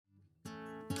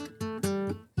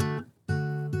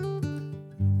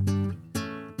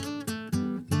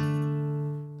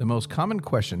most common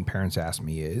question parents ask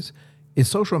me is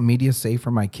social media safe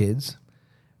for my kids?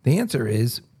 The answer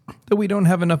is that we don't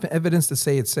have enough evidence to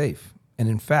say it's safe. And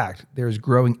in fact, there is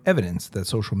growing evidence that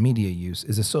social media use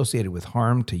is associated with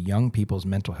harm to young people's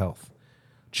mental health.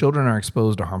 Children are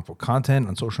exposed to harmful content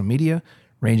on social media,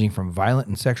 ranging from violent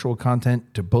and sexual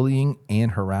content to bullying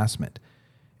and harassment.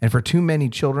 And for too many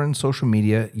children, social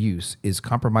media use is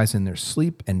compromising their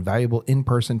sleep and valuable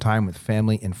in-person time with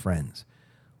family and friends.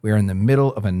 We are in the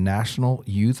middle of a national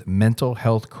youth mental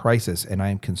health crisis, and I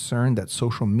am concerned that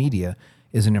social media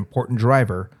is an important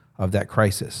driver of that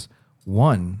crisis,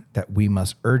 one that we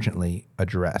must urgently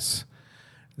address.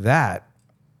 That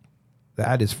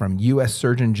is from U.S.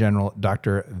 Surgeon General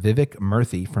Dr. Vivek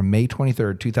Murthy from May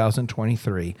 23rd,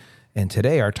 2023. And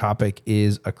today our topic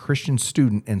is a Christian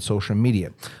student and social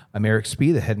media. I'm Eric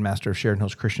Spee, the headmaster of Sheridan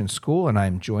Hills Christian School, and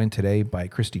I'm joined today by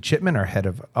Christy Chipman, our head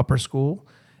of upper school,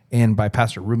 and by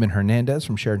Pastor Ruben Hernandez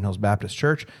from Sheridan Hills Baptist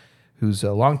Church, who's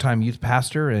a longtime youth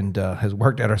pastor and has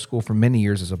worked at our school for many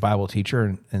years as a Bible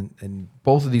teacher. And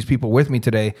both of these people with me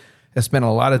today have spent a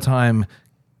lot of time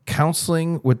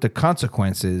counseling with the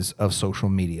consequences of social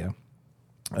media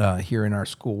here in our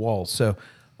school walls. So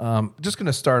just going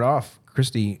to start off,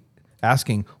 Christy,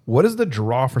 asking, what is the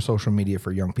draw for social media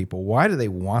for young people? Why do they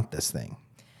want this thing?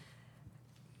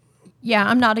 Yeah,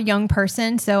 I'm not a young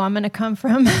person, so I'm going to come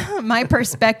from my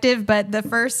perspective. But the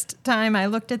first time I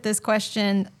looked at this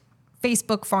question,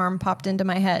 Facebook Farm popped into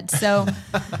my head. So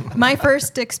my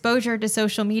first exposure to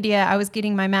social media, I was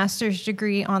getting my master's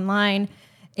degree online,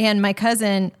 and my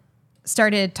cousin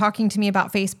started talking to me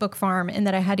about Facebook Farm and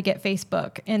that I had to get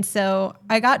Facebook. And so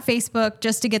I got Facebook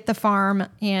just to get the farm,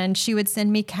 and she would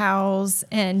send me cows,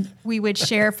 and we would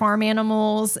share farm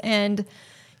animals, and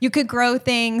you could grow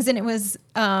things, and it was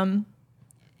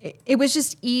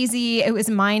just easy. It was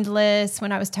mindless.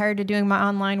 When I was tired of doing my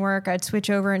online work, I'd switch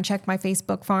over and check my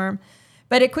Facebook Farm.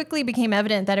 But it quickly became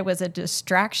evident that it was a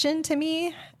distraction to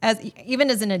me. Even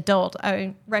as an adult,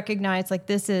 I recognized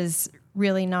this is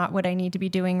really not what I need to be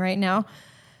doing right now.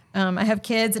 I have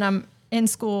kids and I'm in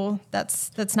school.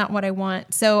 That's not what I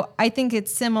want. So I think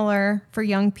it's similar for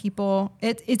young people.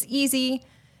 It's easy,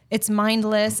 it's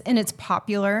mindless, and it's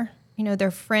popular.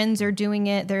 Their friends are doing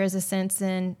it. There is a sense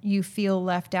in you feel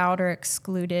left out or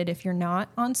excluded if you're not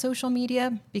on social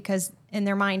media, because in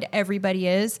their mind, everybody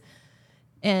is.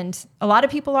 And a lot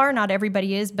of people are, not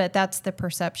everybody is, but that's the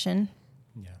perception.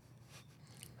 Yeah.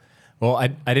 Well, I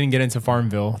didn't get into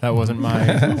Farmville. That wasn't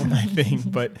my thing.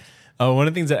 But one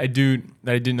of the things that I do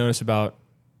notice about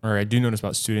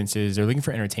students is they're looking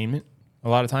for entertainment. A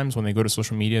lot of times when they go to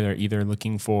social media, they're either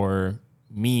looking for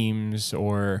memes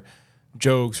or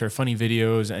jokes or funny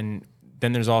videos, and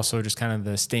then there's also just kind of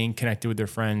the staying connected with their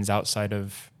friends outside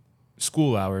of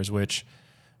school hours, which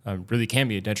really can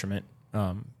be a detriment.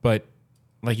 But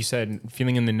like you said,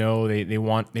 feeling in the know, they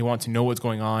want to know what's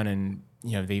going on, and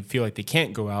they feel like they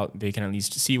can't go out. They can at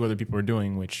least see what other people are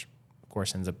doing, which of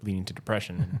course ends up leading to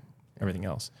depression and everything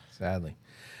else. Sadly.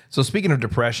 So speaking of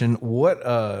depression,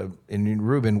 and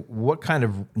Ruben, what kind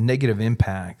of negative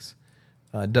impacts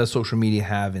does social media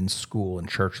have in school and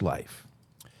church life?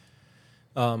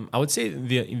 I would say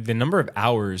the number of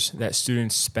hours that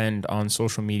students spend on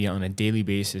social media on a daily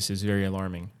basis is very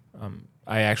alarming.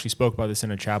 I actually spoke about this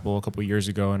in a chapel a couple of years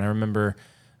ago, and I remember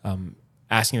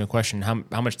asking the question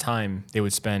how much time they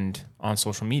would spend on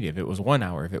social media. If it was 1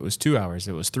 hour, if it was 2 hours,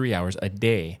 if it was 3 hours a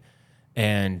day.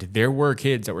 And there were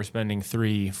kids that were spending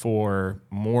 3-4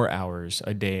 more hours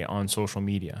a day on social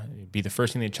media. It'd be the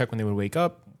first thing they'd check when they would wake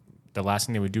up, the last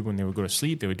thing they would do when they would go to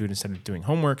sleep. They would do it instead of doing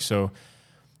homework. So,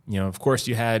 of course,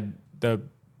 you had the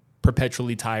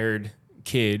perpetually tired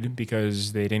kid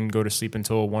because they didn't go to sleep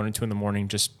until 1 or 2 in the morning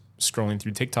just scrolling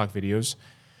through TikTok videos.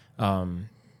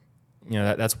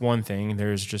 That's one thing.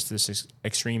 There's just this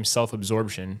extreme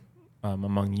self-absorption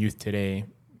among youth today.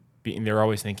 They're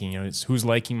always thinking, it's who's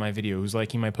liking my video, who's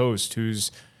liking my post,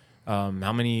 who's how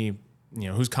many,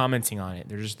 who's commenting on it.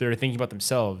 They're thinking about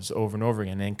themselves over and over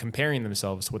again and comparing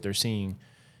themselves to what they're seeing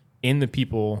in the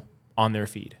people on their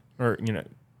feed, or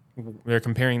they're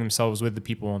comparing themselves with the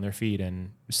people on their feed and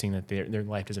seeing that their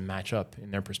life doesn't match up in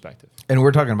their perspective. And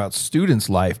we're talking about students'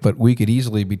 life, but we could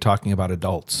easily be talking about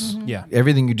adults. Mm-hmm. Yeah.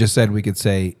 Everything you just said, we could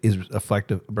say is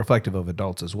reflective of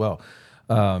adults as well.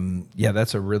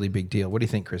 That's a really big deal. What do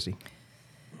you think, Christy?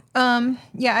 I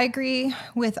agree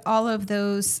with all of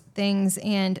those things.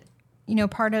 And,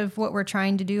 part of what we're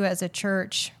trying to do as a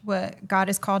church, what God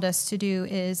has called us to do,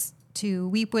 is to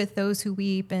weep with those who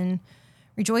weep and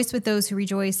rejoice with those who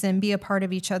rejoice, and be a part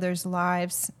of each other's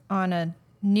lives on a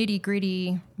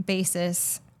nitty-gritty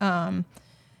basis.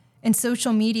 And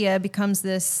social media becomes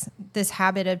this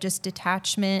habit of just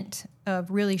detachment, of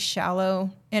really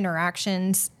shallow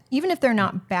interactions, even if they're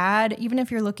not bad, even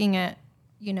if you're looking at,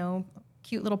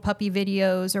 cute little puppy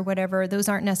videos or whatever. Those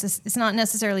aren't it's not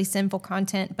necessarily sinful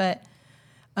content, but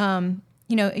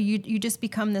you just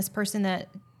become this person that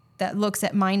looks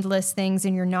at mindless things,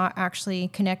 and you're not actually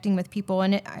connecting with people.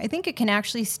 And I think it can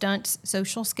actually stunt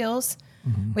social skills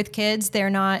with kids. They're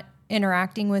not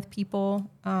interacting with people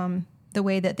the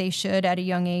way that they should at a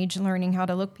young age, learning how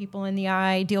to look people in the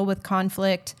eye, deal with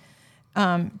conflict,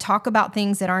 talk about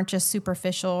things that aren't just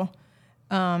superficial.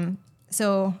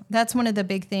 So that's one of the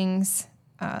big things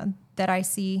that I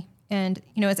see. And,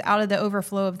 it's out of the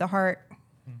overflow of the heart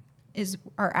is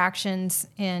our actions.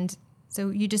 And so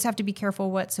you just have to be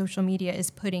careful what social media is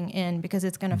putting in, because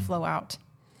it's going to flow out.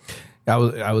 I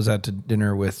was at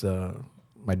dinner with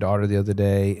my daughter the other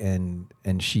day, and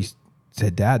she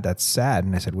said, "Dad, that's sad."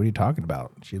 And I said, "What are you talking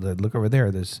about?" She said, "Look over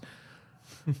there. There's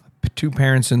two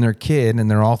parents and their kid, and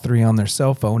they're all three on their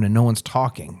cell phone, and no one's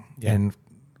talking." Yeah. And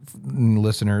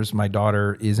listeners, my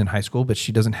daughter is in high school, but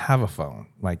she doesn't have a phone.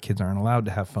 My kids aren't allowed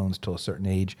to have phones till a certain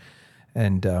age.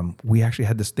 And we actually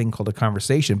had this thing called a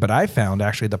conversation. But I found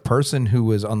actually the person who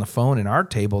was on the phone in our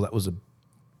table that was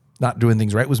not doing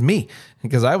things right was me,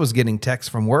 because I was getting texts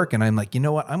from work, and I'm like, you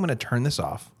know what? I'm going to turn this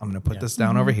off. I'm going to put this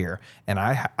down over here. And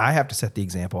I have to set the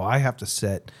example. I have to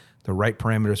set the right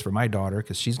parameters for my daughter,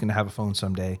 because she's going to have a phone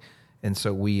someday. And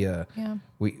so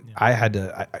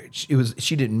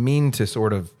she didn't mean to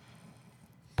sort of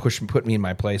put me in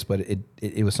my place, but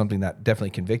it was something that definitely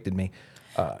convicted me.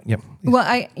 Well,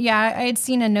 I had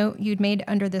seen a note you'd made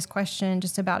under this question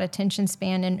just about attention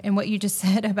span, and what you just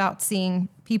said about seeing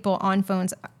people on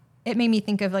phones. It made me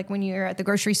think of like when you're at the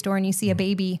grocery store and you see a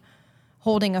baby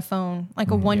holding a phone, like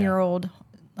a 1-year-old,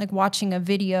 like watching a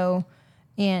video,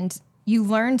 and you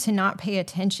learn to not pay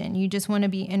attention. You just want to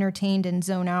be entertained and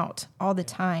zone out all the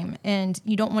time. And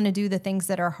you don't want to do the things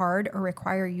that are hard or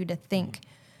require you to think.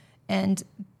 And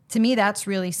to me, that's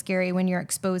really scary when you're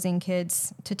exposing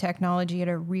kids to technology at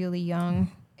a really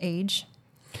young age.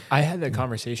 I had that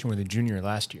conversation with a junior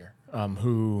last year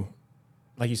who,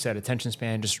 like you said, attention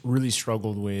span, just really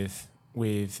struggled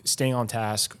with staying on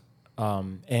task.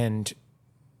 And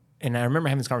I remember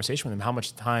having this conversation with him, how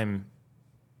much time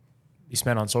he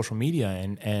spent on social media,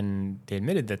 and they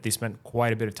admitted that they spent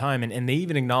quite a bit of time, and they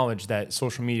even acknowledged that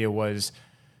social media was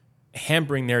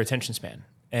hampering their attention span,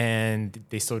 and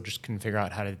they still just couldn't figure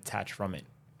out how to detach from it.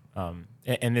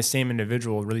 And this same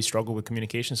individual really struggled with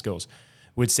communication skills,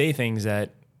 would say things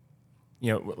that,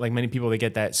 like many people, they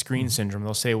get that screen syndrome.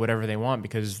 They'll say whatever they want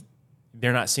because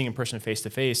they're not seeing a person face to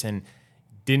face, and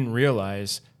didn't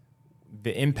realize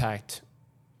the impact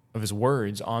of his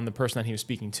words on the person that he was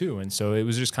speaking to. And so it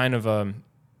was just kind of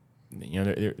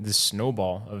this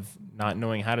snowball of not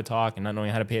knowing how to talk and not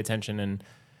knowing how to pay attention. And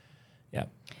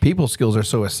people skills are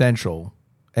so essential,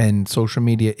 and social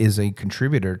media is a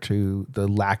contributor to the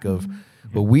lack of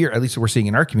but we're seeing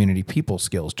in our community people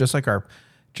skills. Just like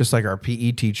our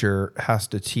PE teacher has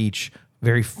to teach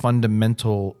very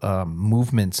fundamental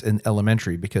movements in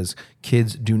elementary, because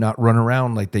kids do not run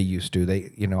around like they used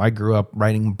to. I grew up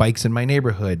riding bikes in my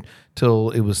neighborhood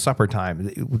till it was supper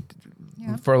time.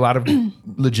 For a lot of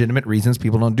legitimate reasons,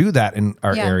 people don't do that in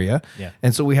our area. Yeah.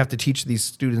 And so we have to teach these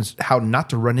students how not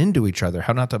to run into each other,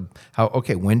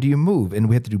 when do you move? And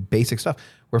we have to do basic stuff.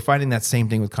 We're finding that same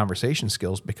thing with conversation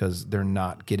skills, because they're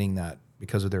not getting that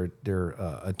because of their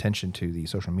attention to the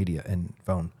social media and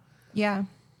phone. Yeah.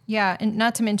 Yeah, and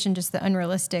not to mention just the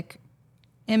unrealistic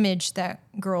image that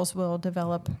girls will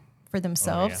develop for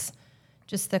themselves.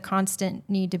 Just the constant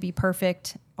need to be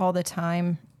perfect all the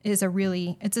time is a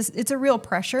real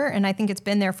pressure, and I think it's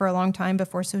been there for a long time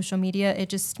before social media. It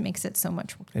just makes it so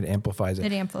much. It amplifies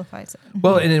it.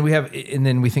 Well, and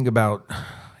then we think about,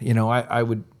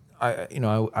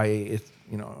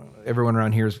 everyone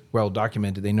around here is well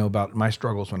documented. They know about my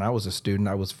struggles when I was a student.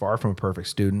 I was far from a perfect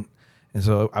student. And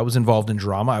so I was involved in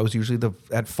drama. I was usually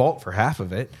at fault for half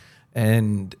of it.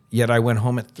 And yet I went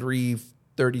home at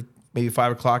 3:30, maybe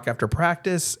 5 o'clock after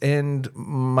practice, and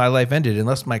my life ended.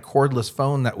 Unless my cordless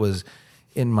phone that was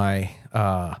in my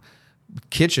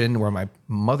kitchen where my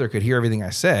mother could hear everything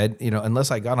I said,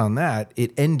 unless I got on that,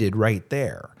 it ended right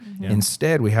there. Yeah.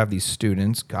 Instead, we have these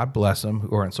students, God bless them,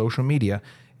 who are on social media,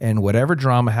 and whatever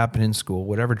drama happened in school,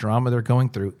 whatever drama they're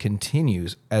going through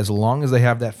continues as long as they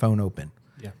have that phone open.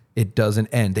 It doesn't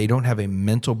end. They don't have a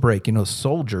mental break.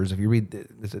 Soldiers, if you read,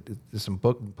 there's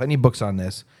plenty of books on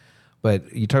this.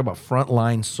 but you talk about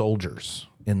frontline soldiers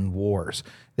in wars.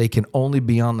 They can only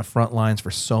be on the front lines for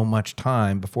so much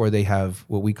time before they have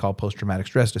what we call post-traumatic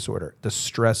stress disorder. The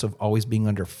stress of always being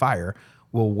under fire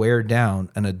will wear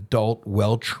down an adult,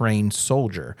 well-trained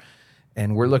soldier.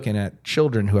 And we're looking at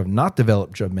children who have not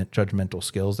developed judgmental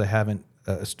skills. They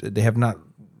have not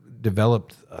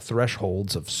developed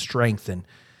thresholds of strength and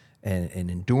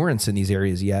endurance in these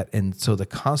areas yet. And so the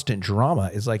constant drama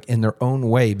is like in their own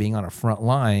way being on a front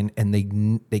line, and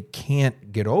they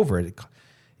can't get over it.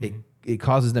 It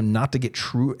causes them not to get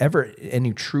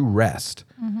any true rest.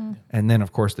 Mm-hmm. And then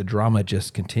of course the drama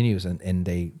just continues, and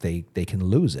they can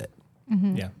lose it.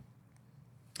 Mm-hmm. Yeah.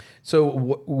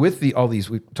 So with all these,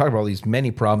 we talked about all these many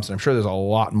problems, and I'm sure there's a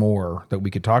lot more that we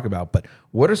could talk about, but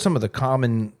what are some of the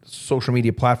common social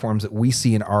media platforms that we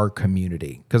see in our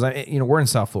community? Because we're in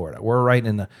South Florida. We're right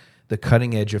in the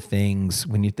cutting edge of things.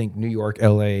 When you think New York,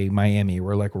 LA, Miami,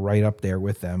 we're like right up there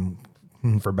with them,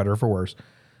 for better or for worse.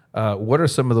 What are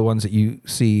some of the ones that you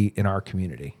see in our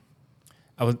community?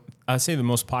 I'd say the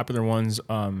most popular ones,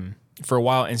 for a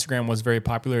while, Instagram was very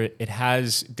popular. It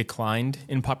has declined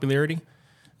in popularity.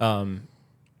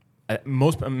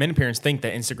 Many parents think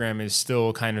that Instagram is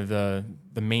still kind of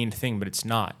the main thing, but it's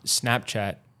not.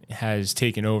 Snapchat has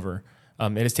taken over.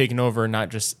 It has taken over not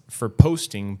just for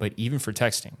posting, but even for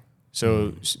texting.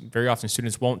 So very often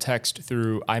students won't text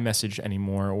through iMessage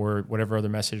anymore or whatever other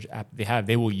message app they have.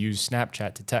 They will use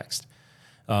Snapchat to text,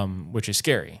 which is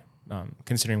scary.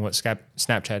 Considering what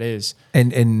Snapchat is.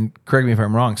 And correct me if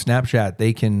I'm wrong, Snapchat,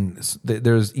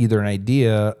 there's either an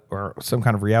idea or some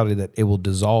kind of reality that it will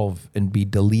dissolve and be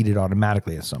deleted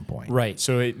automatically at some point. Right.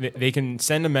 So they can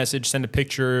send a message, send a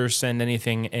picture, send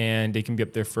anything, and it can be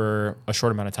up there for a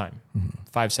short amount of time.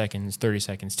 5 seconds, 30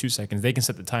 seconds, 2 seconds. They can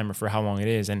set the timer for how long it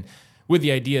is. And with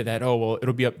the idea that,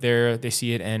 it'll be up there, they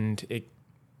see it, and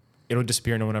it'll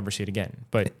disappear, no one ever see it again.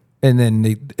 But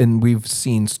and we've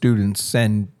seen students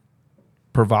send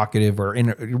provocative or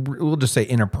we'll just say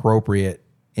inappropriate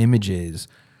images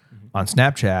on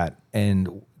Snapchat,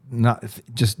 and not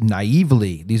just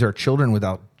naively. These are children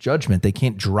without judgment. They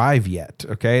can't drive yet.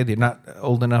 Okay. They're not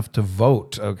old enough to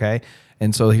vote. Okay.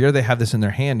 And so here they have this in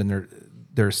their hand, and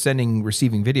they're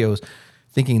receiving videos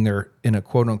thinking they're in a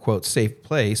quote unquote safe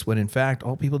place, when in fact,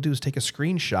 all people do is take a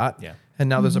screenshot. Yeah. And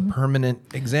now there's a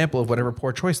permanent example of whatever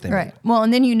poor choice they made. Well,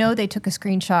 and then they took a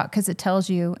screenshot because it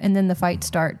tells you, and then the fight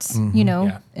starts,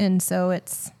 Yeah. And so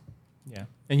it's... Yeah.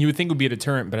 And you would think it would be a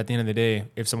deterrent, but at the end of the day,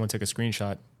 if someone took a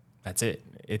screenshot, that's it.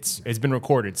 It's been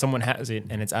recorded. Someone has it,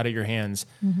 and it's out of your hands.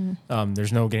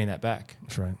 There's no getting that back.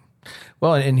 That's right.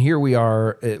 Well, and here we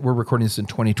are. We're recording this in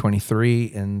 2023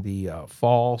 in the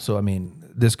fall. So, I mean,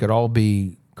 this could all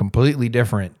be completely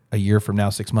different a year from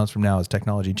now, 6 months from now, as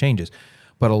technology changes.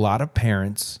 But a lot of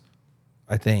parents,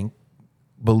 I think,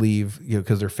 believe,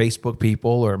 because they're Facebook people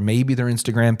or maybe they're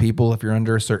Instagram people if you're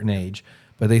under a certain age,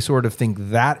 but they sort of think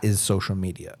that is social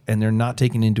media, and they're not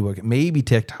taking into account, maybe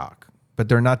TikTok, but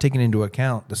they're not taking into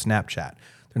account the Snapchat.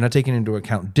 They're not taking into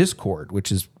account Discord, which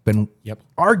has been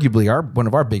arguably one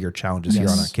of our bigger challenges here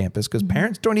on our campus, because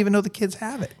parents don't even know the kids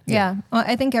have it. Yeah. Well,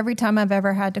 I think every time I've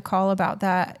ever had to call about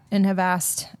that and have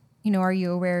asked, are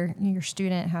you aware your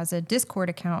student has a Discord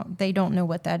account? They don't know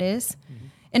what that is.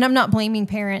 And I'm not blaming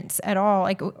parents at all.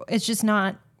 Like, it's just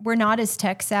we're not as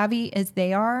tech savvy as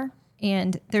they are.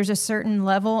 And there's a certain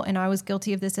level, and I was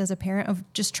guilty of this as a parent, of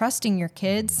just trusting your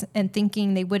kids and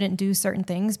thinking they wouldn't do certain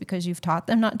things because you've taught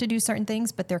them not to do certain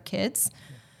things, but they're kids.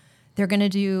 They're going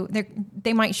to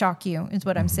they might shock you, is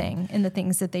what I'm saying, in the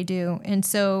things that they do. And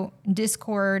so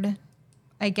Discord,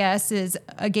 I guess, is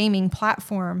a gaming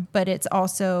platform, but it's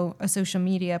also a social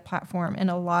media platform, and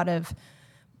a lot of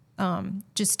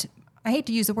I hate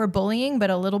to use the word bullying, but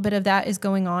a little bit of that is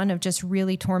going on, of just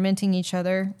really tormenting each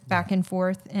other back and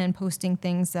forth and posting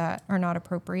things that are not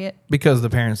appropriate. Because the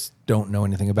parents don't know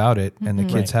anything about it, and the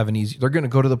kids have they're going to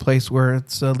go to the place where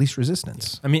it's least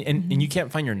resistance. Yeah. I mean, and you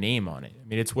can't find your name on it. I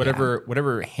mean, it's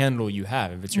whatever handle you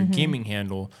have. If it's your gaming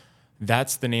handle,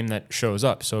 that's the name that shows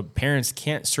up. So parents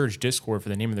can't search Discord for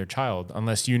the name of their child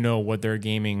unless you know what their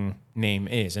gaming name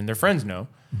is, and their friends know,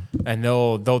 and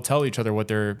they'll tell each other what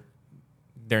their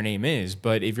name is.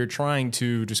 But if you're trying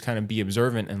to just kind of be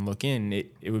observant and look in,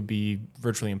 it would be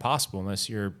virtually impossible unless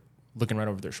you're looking right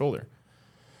over their shoulder.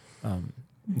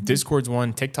 Discord's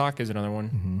one. TikTok is another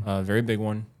one, very big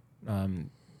one.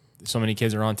 So many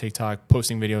kids are on TikTok,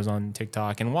 posting videos on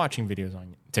TikTok and watching videos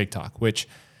on TikTok, which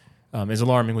is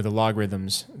alarming with the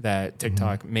logarithms that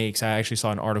TikTok makes. I actually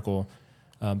saw an article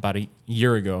about a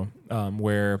year ago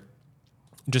where,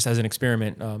 just as an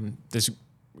experiment, this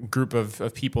group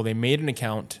of people, they made an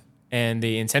account and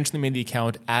they intentionally made the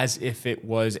account as if it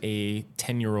was a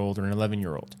 10-year-old or an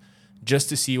 11-year-old, just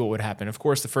to see what would happen. Of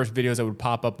course, the first videos that would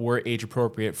pop up were age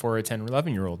appropriate for a 10 or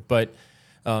 11-year-old, but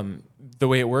the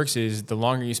way it works is the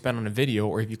longer you spend on a video,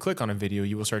 or if you click on a video,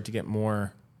 you will start to get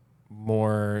more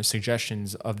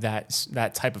suggestions of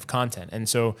that type of content. And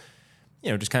so,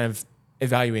 just kind of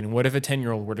evaluating, what if a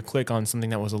 10-year-old were to click on something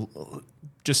that was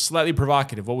just slightly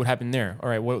provocative? What would happen there? All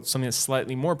right, something that's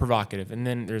slightly more provocative, and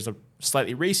then there's a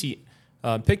slightly racy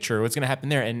picture. What's going to happen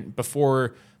there? And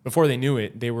before they knew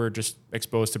it, they were just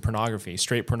exposed to pornography,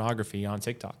 straight pornography on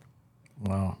TikTok.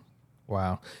 Wow.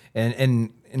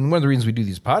 And one of the reasons we do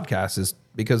these podcasts is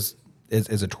because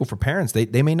as a tool for parents,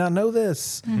 they may not know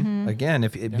this. Again,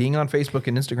 if being on Facebook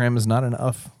and Instagram is not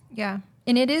enough. Yeah.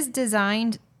 And it is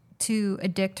designed to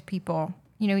addict people.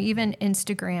 Even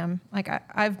Instagram, like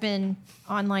I've been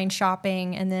online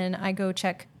shopping, and then I go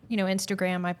check,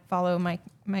 Instagram. I follow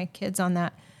my kids on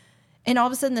that. And all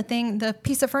of a sudden the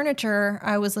piece of furniture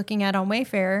I was looking at on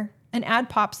Wayfair, an ad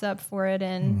pops up for it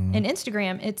in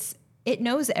Instagram. It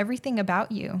knows everything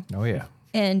about you. Oh, yeah.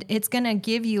 And it's going to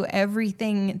give you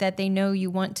everything that they know you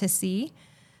want to see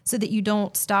so that you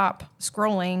don't stop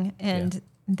scrolling. And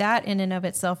that in and of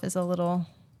itself is a little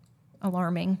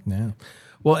alarming. Yeah.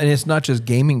 Well, and it's not just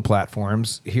gaming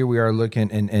platforms. Here we are looking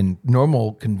in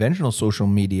normal conventional social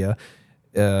media,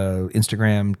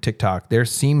 Instagram, TikTok. There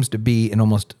seems to be in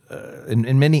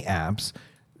many apps,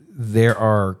 there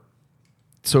are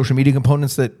social media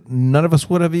components that none of us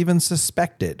would have even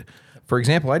suspected. For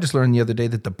example, I just learned the other day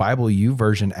that the Bible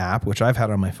YouVersion app, which I've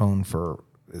had on my phone for,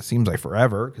 it seems like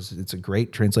forever, because it's a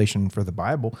great translation for the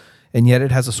Bible, and yet it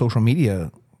has a social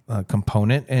media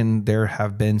component, and there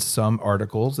have been some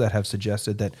articles that have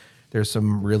suggested that there's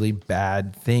some really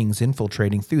bad things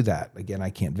infiltrating through that. Again, I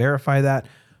can't verify that,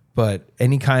 but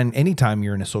anytime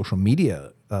you're in a social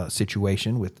media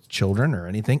situation with children or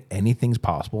anything's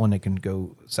possible, and it can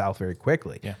go south very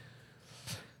quickly. Yeah.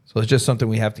 So it's just something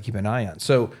we have to keep an eye on.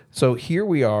 So here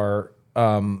we are.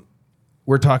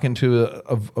 We're talking to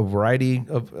a variety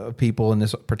of people in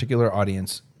this particular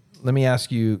audience. Let me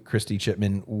ask you, Christy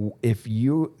Chipman, if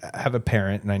you have a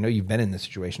parent, and I know you've been in this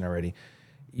situation already,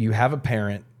 you have a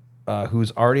parent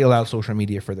who's already allowed social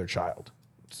media for their child.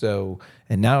 So,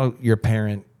 and now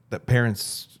the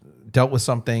parents dealt with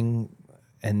something,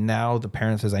 and now the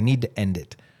parent says, I need to end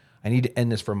it. I need to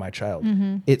end this for my child.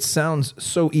 It sounds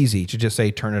so easy to just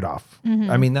say, turn it off.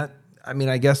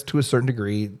 I guess to a certain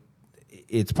degree,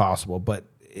 it's possible, but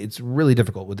it's really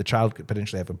difficult. With the child could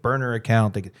potentially have a burner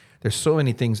account. There's so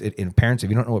many things in parents.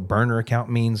 If you don't know what burner account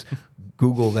means,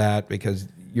 Google that, because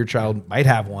your child might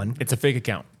have one. It's a fake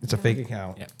account. It's a fake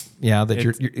account. Yeah.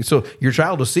 So your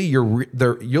child will see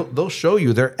they'll show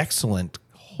you their excellent,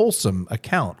 wholesome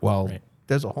account. Well,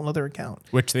 there's a whole other account,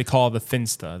 which they call the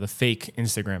Finsta, the fake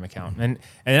Instagram account. And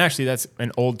actually that's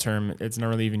an old term. It's not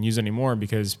really even used anymore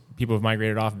because people have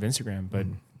migrated off of Instagram, but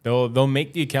they'll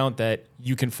make the account that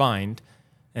you can find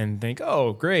and think,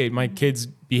 oh, great, my kid's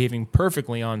behaving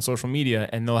perfectly on social media,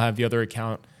 and they'll have the other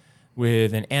account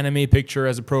with an anime picture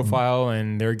as a profile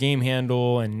and their game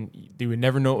handle, and they would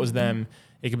never know it was them.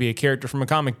 It could be a character from a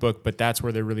comic book, but that's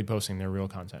where they're really posting their real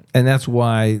content. And that's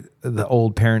why the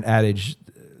old parent adage,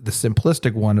 the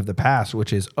simplistic one of the past,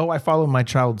 which is, oh, I follow my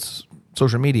child's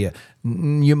social media.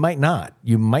 You might not.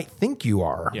 You might think you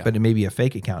are, but it may be a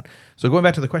fake account. So going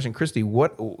back to the question, Christy,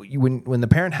 when the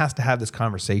parent has to have this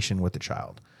conversation with the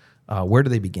child, where do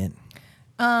they begin?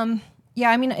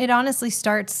 It honestly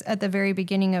starts at the very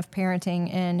beginning of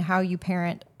parenting and how you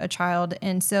parent a child.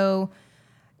 And so,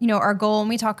 our goal, and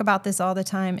we talk about this all the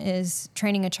time, is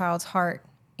training a child's heart.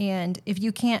 And if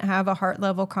you can't have a heart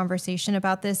level conversation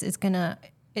about this,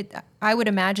 I would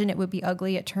imagine it would be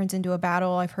ugly. It turns into a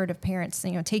battle. I've heard of parents,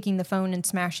 taking the phone and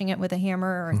smashing it with a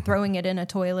hammer or throwing it in a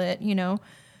toilet,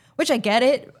 which I get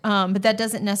it. But that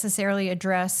doesn't necessarily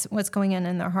address what's going on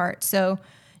in their heart. So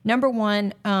number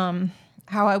one,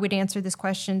 how I would answer this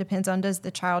question depends on, does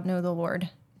the child know the Lord?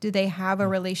 Do they have a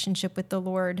relationship with the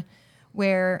Lord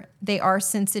where they are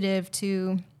sensitive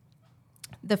to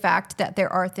the fact that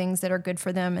there are things that are good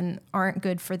for them and aren't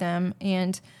good for them?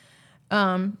 And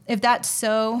if that's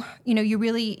so,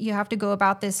 you have to go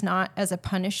about this not as a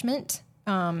punishment,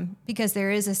 because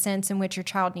there is a sense in which your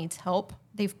child needs help.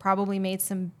 They've probably made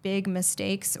some big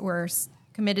mistakes or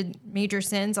committed major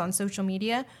sins on social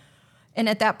media. And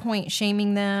at that point,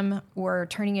 shaming them or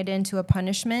turning it into a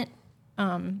punishment,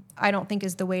 I don't think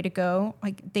is the way to go.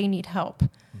 Like, they need help.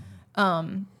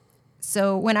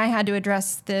 So when I had to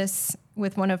address this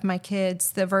with one of my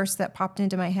kids, the verse that popped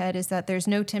into my head is that there's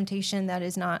no temptation that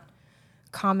is not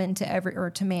common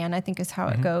to to man, I think is how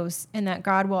it goes, and that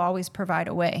God will always provide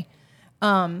a way.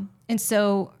 And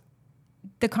so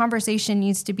the conversation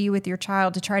needs to be with your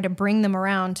child to try to bring them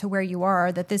around to where you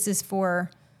are, that this is for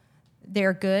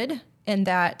their good, and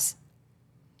that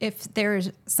if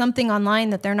there's something online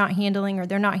that they're not handling, or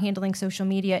they're not handling social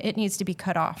media, it needs to be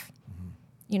cut off.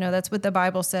 That's what the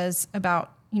Bible says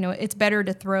about, it's better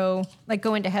to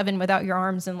go into heaven without your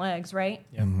arms and legs, right?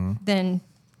 Yeah. Mm-hmm. Than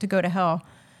to go to hell.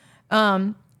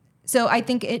 So I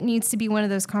think it needs to be one of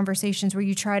those conversations where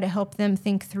you try to help them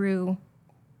think through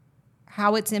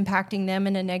how it's impacting them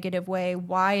in a negative way,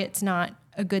 why it's not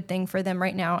a good thing for them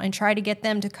right now, and try to get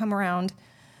them to come around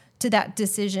to that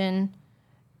decision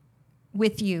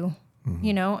with you,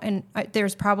 and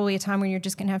there's probably a time when you're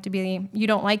just going to have to be, you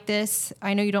don't like this.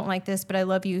 I know you don't like this, but I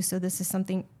love you. So this is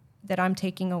something that I'm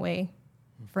taking away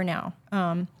for now.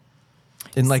 And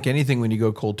like anything, when you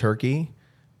go cold turkey,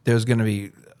 there's going to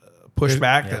be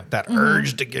pushback, that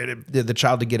urge to get the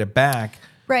child to get it back.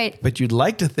 Right. But you'd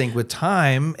like to think with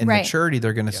time and maturity,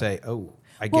 they're going to say, oh,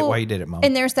 I get why you did it, Mom.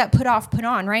 And there's that put off, put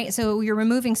on, right? So you're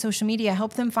removing social media,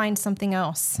 help them find something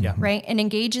else, right? And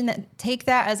engage in that, take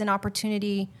that as an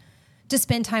opportunity to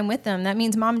spend time with them. That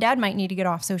means mom and dad might need to get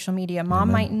off social media.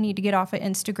 Mom might need to get off of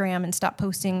Instagram and stop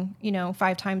posting,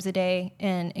 5 times a day,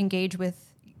 and engage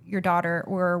with your daughter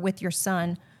or with your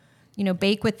son.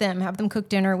 Bake with them, have them cook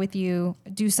dinner with you,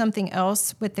 do something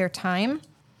else with their time.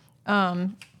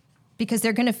 Because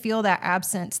they're going to feel that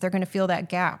absence. They're going to feel that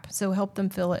gap. So help them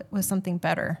fill it with something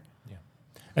better. Yeah.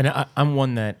 And I'm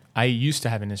one that I used to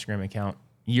have an Instagram account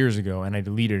years ago, and I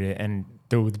deleted it. And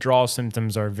the withdrawal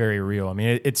symptoms are very real. I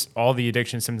mean, it's all the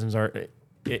addiction symptoms are,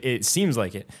 it seems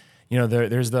like it.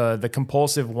 There's the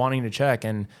compulsive wanting to check.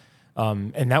 And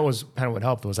that was kind of what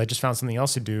helped, was I just found something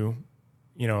else to do.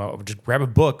 I would just grab a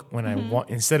book when I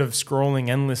want, instead of scrolling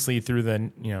endlessly through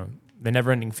the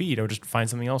never-ending feed. I would just find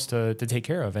something else to take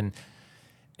care of.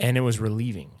 And it was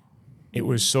relieving. It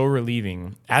was so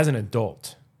relieving as an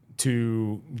adult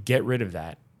to get rid of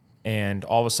that. And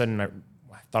all of a sudden, I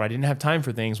thought I didn't have time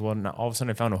for things. Well, all of a sudden,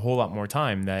 I found a whole lot more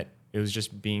time that it was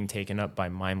just being taken up by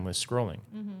mindless scrolling.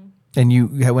 And you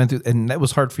went through, and that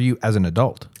was hard for you as an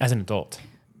adult. As an adult.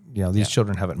 These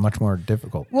children have it much more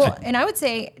difficult. Well, and I would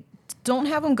say, don't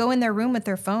have them go in their room with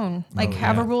their phone.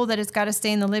 Have a rule that it's got to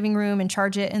stay in the living room and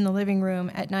charge it in the living room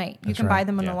at night. You can buy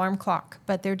them an alarm clock,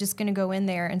 but they're just going to go in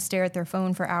there and stare at their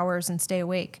phone for hours and stay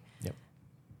awake. Yep.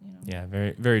 Yeah,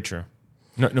 very, very true.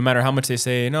 No matter how much they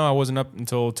say, no, I wasn't up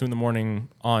until 2 a.m.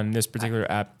 on this particular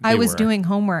app. I was doing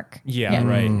homework. Yeah,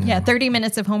 right. Yeah, 30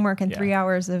 minutes of homework and 3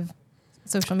 hours of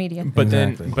social media. But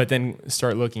then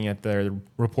start looking at their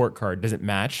report card. Does it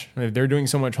match? If they're doing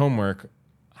so much homework,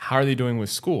 how are they doing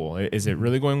with school? Is it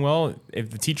really going well?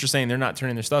 If the teacher's saying they're not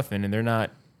turning their stuff in and they're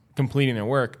not completing their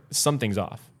work, something's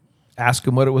off. Ask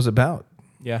them what it was about.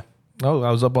 Yeah. Oh,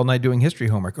 I was up all night doing history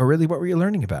homework. Oh, really? What were you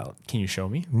learning about? Can you show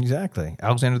me? Exactly.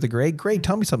 Alexander the Great. Great.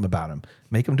 Tell me something about him.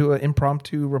 Make him do an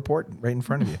impromptu report right in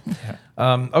front of you.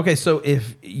 Okay, so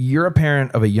if you're a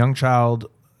parent of a young child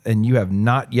and you have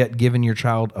not yet given your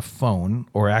child a phone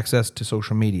or access to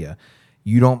social media,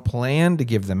 you don't plan to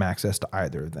give them access to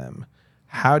either of them,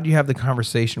 how do you have the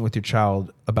conversation with your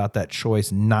child about that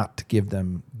choice not to give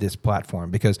them this platform?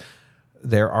 Because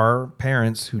there are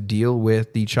parents who deal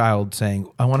with the child saying,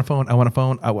 I want a phone, I want a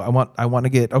phone, I want to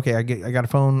get, okay, I got a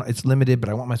phone, it's limited, but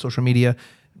I want my social media.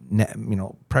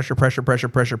 Pressure.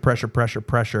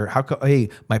 How come, hey,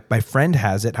 my friend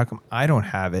has it, how come I don't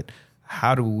have it?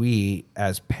 How do we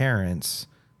as parents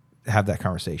have that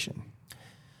conversation?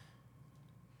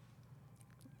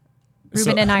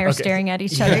 Ruben and I are staring at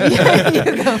each other.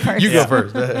 You go first. You go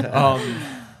first.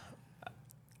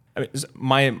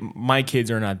 My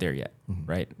kids are not there yet,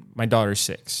 right? My daughter's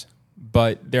 6,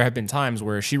 but there have been times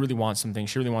where she really wants something.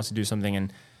 She really wants to do something,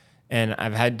 and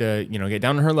I've had to, get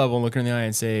down to her level, look her in the eye,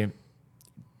 and say,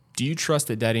 "Do you trust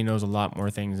that Daddy knows a lot more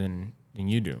things than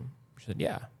you do?" She said,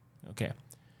 "Yeah." Okay,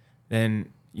 then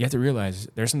you have to realize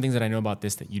there's some things that I know about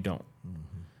this that you don't.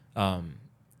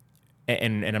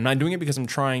 And I'm not doing it because I'm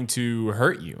trying to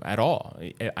hurt you at all.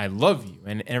 I love you,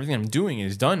 and everything I'm doing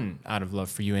is done out of love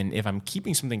for you. And if I'm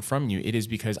keeping something from you, it is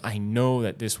because I know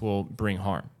that this will bring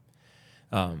harm.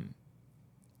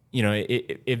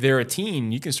 If they're a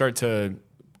teen, you can start to,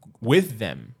 with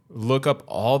them, look up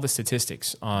all the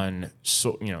statistics on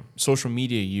social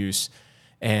media use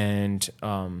and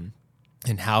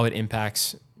how it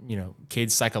impacts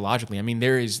kids psychologically. I mean,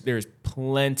 there is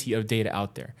plenty of data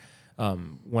out there.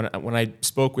 When I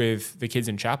spoke with the kids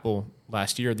in chapel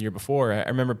last year or the year before, I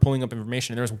remember pulling up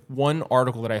information, and there was one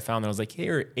article that I found that was like,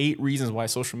 here are 8 reasons why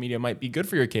social media might be good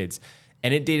for your kids.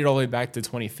 And it dated all the way back to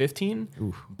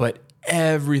 2015, but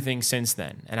everything since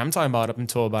then, and I'm talking about up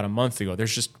until about a month ago,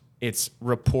 there's just it's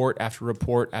report after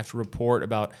report after report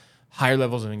about higher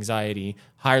levels of anxiety,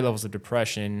 higher levels of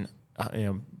depression,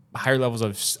 higher levels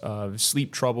of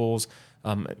sleep troubles,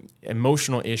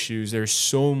 emotional issues. There's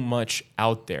so much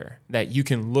out there that you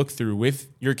can look through with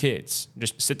your kids.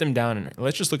 Just sit them down and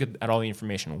let's just look at all the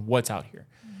information. What's out here?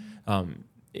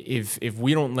 If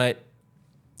we don't let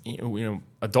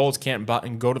adults can't buy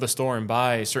and go to the store and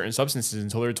buy certain substances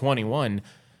until they're 21,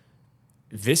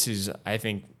 this is, I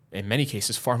think, in many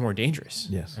cases, far more dangerous.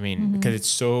 Yes. I mean, because it's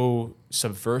so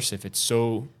subversive, it's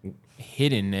so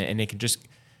hidden, and it can just,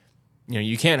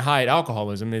 you can't hide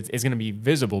alcoholism. It's going to be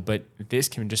visible, but this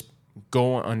can just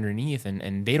go underneath,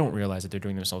 and they don't realize that they're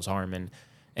doing themselves harm. And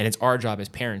it's our job as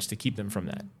parents to keep them from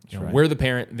that. Right. We're the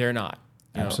parent, they're not.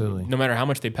 Absolutely. No matter how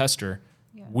much they pester,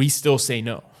 we still say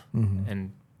no.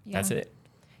 And that's it.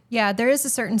 Yeah, there is a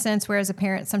certain sense where as a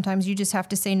parent, sometimes you just have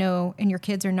to say no and your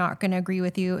kids are not going to agree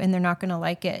with you and they're not going to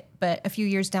like it. But a few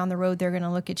years down the road, they're going to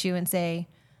look at you and say,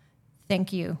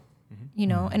 thank you.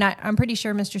 And I'm pretty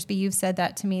sure, Mr. Spee, you've said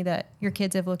that to me, that your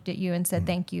kids have looked at you and said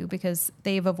thank you because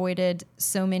they've avoided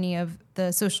so many of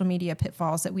the social media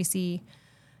pitfalls that we see,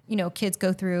 kids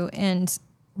go through. And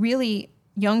really,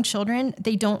 young children,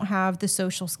 they don't have the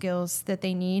social skills that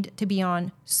they need to be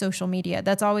on social media.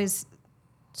 That's always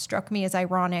struck me as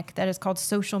ironic that it's called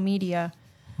social media.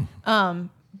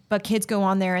 But kids go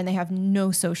on there and they have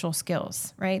no social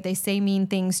skills, right? They say mean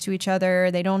things to each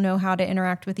other. They don't know how to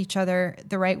interact with each other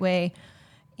the right way.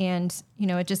 And,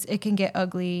 it can get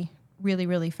ugly really,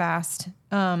 really fast.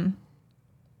 And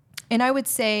I would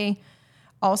say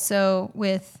also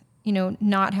with,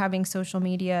 not having social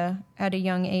media at a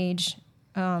young age,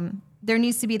 there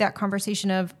needs to be that conversation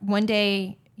of one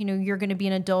day, you're going to be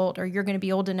an adult or you're going to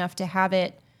be old enough to have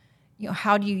it.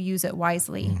 How do you use it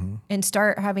wisely? And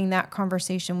start having that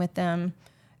conversation with them,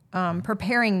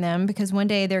 preparing them because one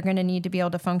day they're going to need to be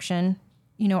able to function,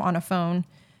 on a phone,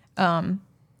 and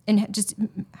just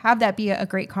have that be a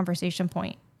great conversation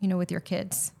point, with your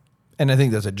kids. And I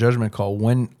think that's a judgment call.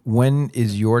 When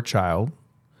is your child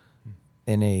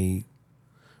in a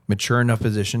mature enough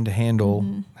position to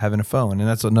handle having a phone? And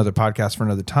that's another podcast for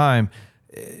another time.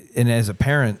 And as a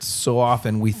parent, so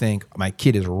often we think my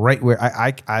kid is right where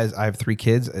I have 3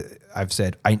 kids. I've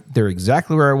said they're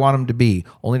exactly where I want them to be,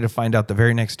 only to find out the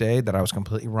very next day that I was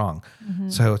completely wrong.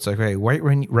 So it's like, right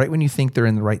when you think they're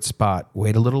in the right spot,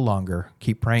 wait a little longer,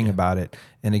 keep praying about it.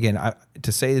 And again,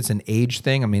 to say it's an age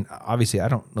thing, I mean, obviously, I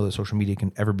don't know that social media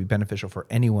can ever be beneficial for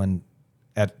anyone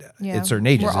at certain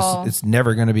ages. It's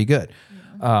never going to be good.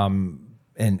 But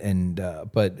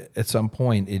at some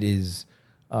point, it is.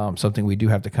 Something we do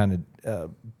have to kind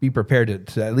of be prepared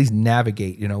to at least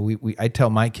navigate. I tell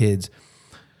my kids,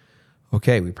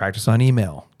 okay, we practice on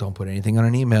email. Don't put anything on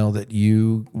an email that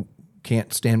you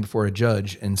can't stand before a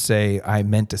judge and say, I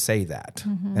meant to say that.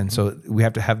 And so we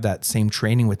have to have that same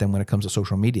training with them when it comes to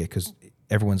social media because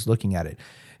everyone's looking at it.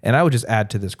 And I would just add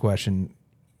to this question,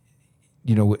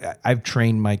 I've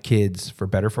trained my kids, for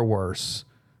better, for worse,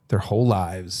 their whole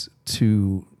lives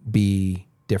to be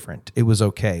different. It was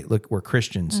okay. Look, we're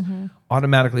Christians.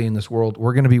 Automatically in this world,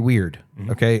 we're going to be weird.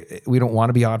 Okay. We don't want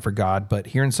to be odd for God, but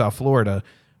here in South Florida,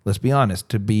 let's be honest,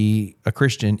 to be a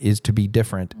Christian is to be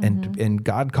different. And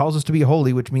God calls us to be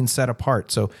holy, which means set apart.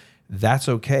 So that's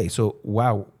okay. So,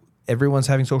 wow, everyone's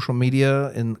having social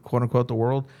media in quote unquote the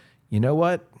world. You know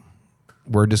what?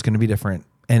 We're just going to be different.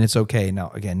 And it's okay.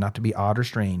 Now, again, not to be odd or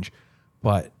strange,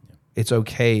 but it's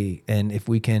okay. And if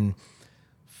we can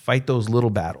fight those little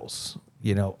battles,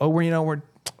 we're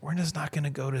just not going to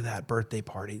go to that birthday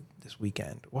party this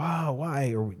weekend. Wow,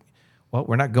 why? Well,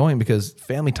 we're not going because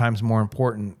family time's more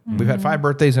important. We've had 5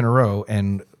 birthdays in a row,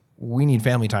 and we need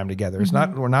family time together. It's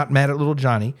not. We're not mad at little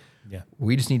Johnny. Yeah,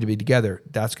 we just need to be together.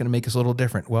 That's going to make us a little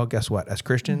different. Well, guess what? As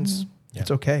Christians, it's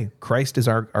okay. Christ is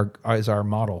our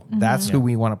model. That's who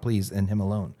we want to please, and Him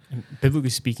alone. And biblically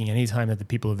speaking, anytime that the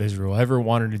people of Israel ever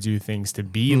wanted to do things to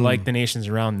be like the nations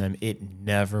around them, it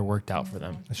never worked out for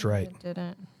them. That's right. It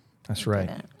didn't. That's right.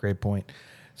 Great point.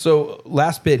 So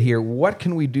last bit here, what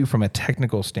can we do from a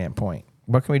technical standpoint?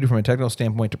 What can we do from a technical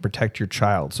standpoint to protect your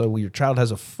child? So your child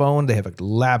has a phone, they have a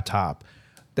laptop,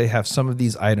 they have some of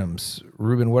these items.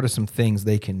 Ruben, what are some things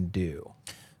they can do?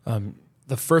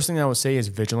 The first thing I would say is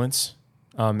vigilance.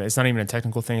 It's not even a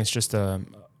technical thing. It's just a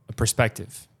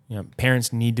perspective.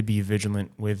 Parents need to be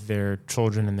vigilant with their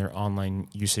children and their online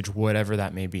usage, whatever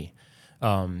that may be,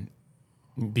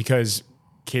 because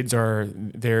kids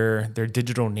they're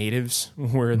digital natives.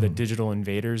 We're the digital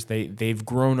invaders. They've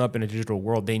grown up in a digital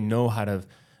world. They know how to.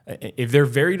 If they're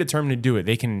very determined to do it,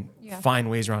 they can find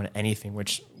ways around anything.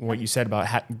 Which what you said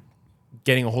about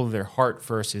getting a hold of their heart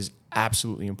first is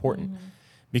absolutely important.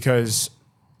 because,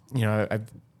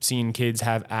 I've seen kids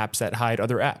have apps that hide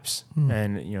other apps,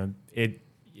 and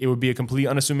it would be a complete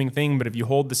unassuming thing. But if you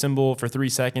hold the symbol for 3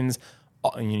 seconds,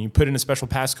 and you put in a special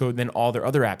passcode, then all their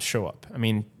other apps show up. I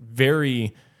mean,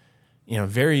 very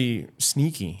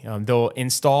sneaky. They'll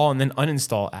install and then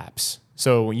uninstall apps.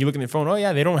 So when you look at their phone, oh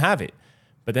yeah, they don't have it.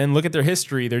 But then look at their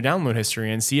history, their download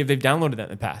history, and see if they've downloaded that in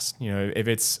the past. If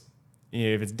it's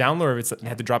download or if they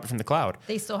have to drop it from the cloud.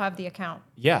 They still have the account.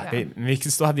 Yeah. They can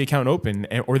still have the account open,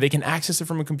 or they can access it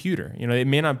from a computer. It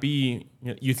may not be,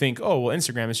 you think, oh, well,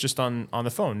 Instagram is just on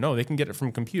the phone. No, they can get it from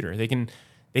a computer. They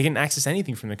can access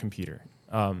anything from the computer.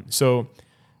 So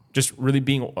just really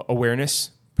being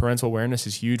parental awareness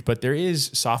is huge, but there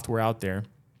is software out there,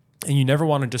 and you never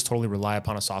want to just totally rely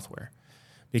upon a software,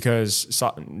 because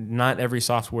not every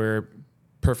software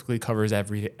perfectly covers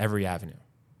every avenue,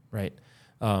 right?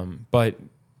 But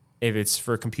if it's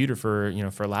for a computer, for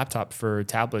a laptop, for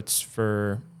tablets,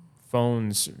 for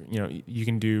phones, you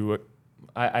can do.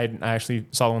 I actually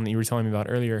saw the one that you were telling me about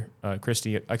earlier,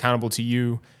 Christy. Accountable to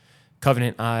You,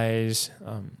 Covenant Eyes,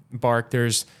 Bark.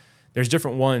 There's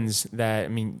different ones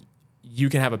that, you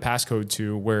can have a passcode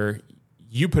to, where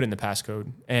you put in the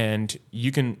passcode and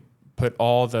you can put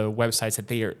all the websites that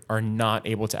they are not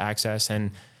able to access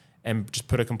and just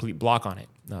put a complete block on it.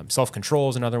 Self-control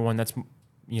is another one. That's,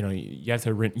 you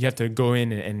have to go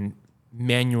in and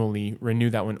manually renew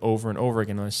that one over and over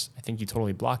again, unless I think you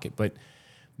totally block it. But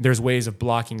there's ways of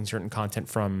blocking certain content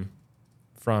from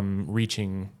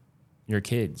reaching your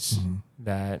kids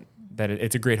that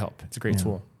it's a great help. It's a great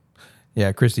tool.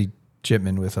 Yeah, Christy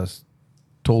Chipman with us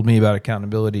told me about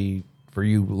accountability for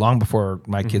you long before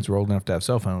my kids were old enough to have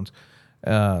cell phones,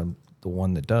 the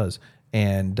one that does.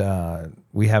 And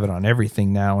we have it on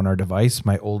everything now on our device.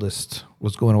 My oldest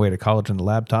was going away to college on the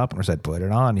laptop, and I said, put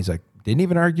it on. He's like, didn't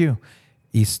even argue.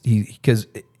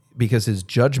 Because his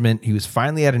judgment, he was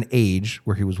finally at an age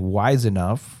where he was wise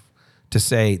enough to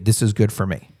say, this is good for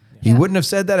me. Yeah. He wouldn't have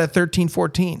said that at 13,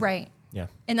 14. Right. Yeah.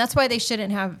 And that's why they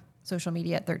shouldn't have social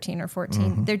media at 13 or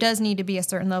 14. There does need to be a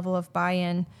certain level of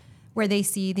buy-in where they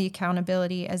see the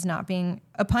accountability as not being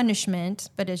a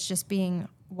punishment, but as just being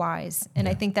wise. And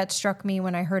I think that struck me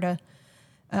when I heard an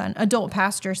adult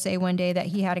pastor say one day that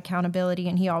he had accountability,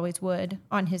 and he always would,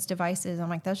 on his devices. I'm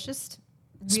like, that's just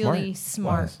really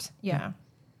smart. Yeah.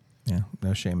 Yeah,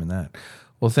 no shame in that.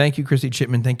 Well, thank you, Christy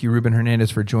Chipman. Thank you, Ruben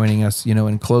Hernandez, for joining us.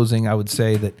 In closing, I would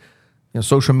say that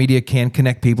social media can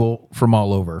connect people from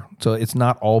all over, so it's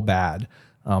not all bad.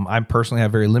 I personally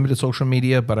have very limited social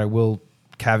media, but I will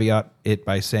caveat it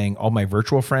by saying all my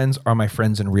virtual friends are my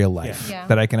friends in real life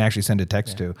that I can actually send a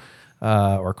text to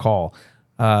or call.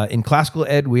 In classical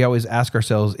ed, we always ask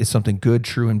ourselves, is something good,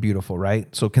 true, and beautiful,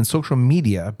 right? So can social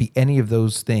media be any of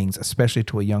those things, especially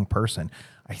to a young person?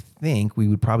 I think we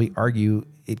would probably argue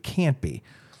it can't be.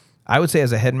 I would say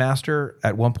as a headmaster,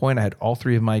 at one point, I had all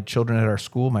three of my children at our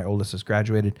school. My oldest has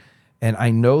graduated. And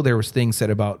I know there was things said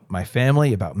about my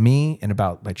family, about me, and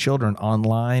about my children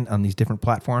online on these different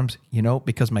platforms,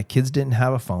 because my kids didn't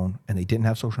have a phone and they didn't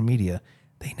have social media.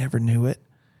 They never knew it.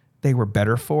 They were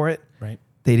better for it. Right.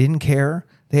 They didn't care.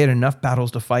 They had enough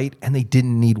battles to fight, and they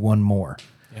didn't need one more.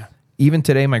 Yeah. Even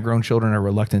today, my grown children are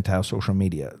reluctant to have social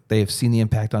media. They have seen the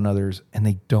impact on others, and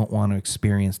they don't want to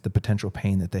experience the potential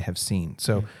pain that they have seen.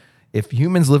 So if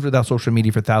humans lived without social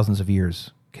media for thousands of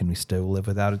years, can we still live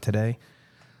without it today?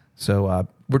 So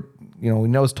we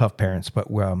know it's tough, parents, but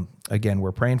again,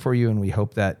 we're praying for you, and we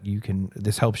hope that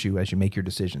this helps you as you make your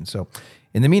decisions. So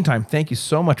in the meantime, thank you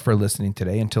so much for listening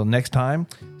today. Until next time,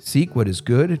 seek what is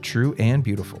good, true, and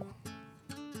beautiful.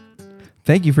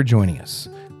 Thank you for joining us.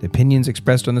 The opinions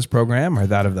expressed on this program are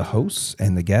that of the hosts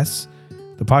and the guests.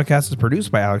 The podcast is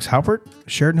produced by Alex Halpert.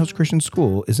 Sheridan Hills Christian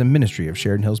School is a ministry of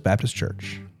Sheridan Hills Baptist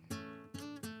Church.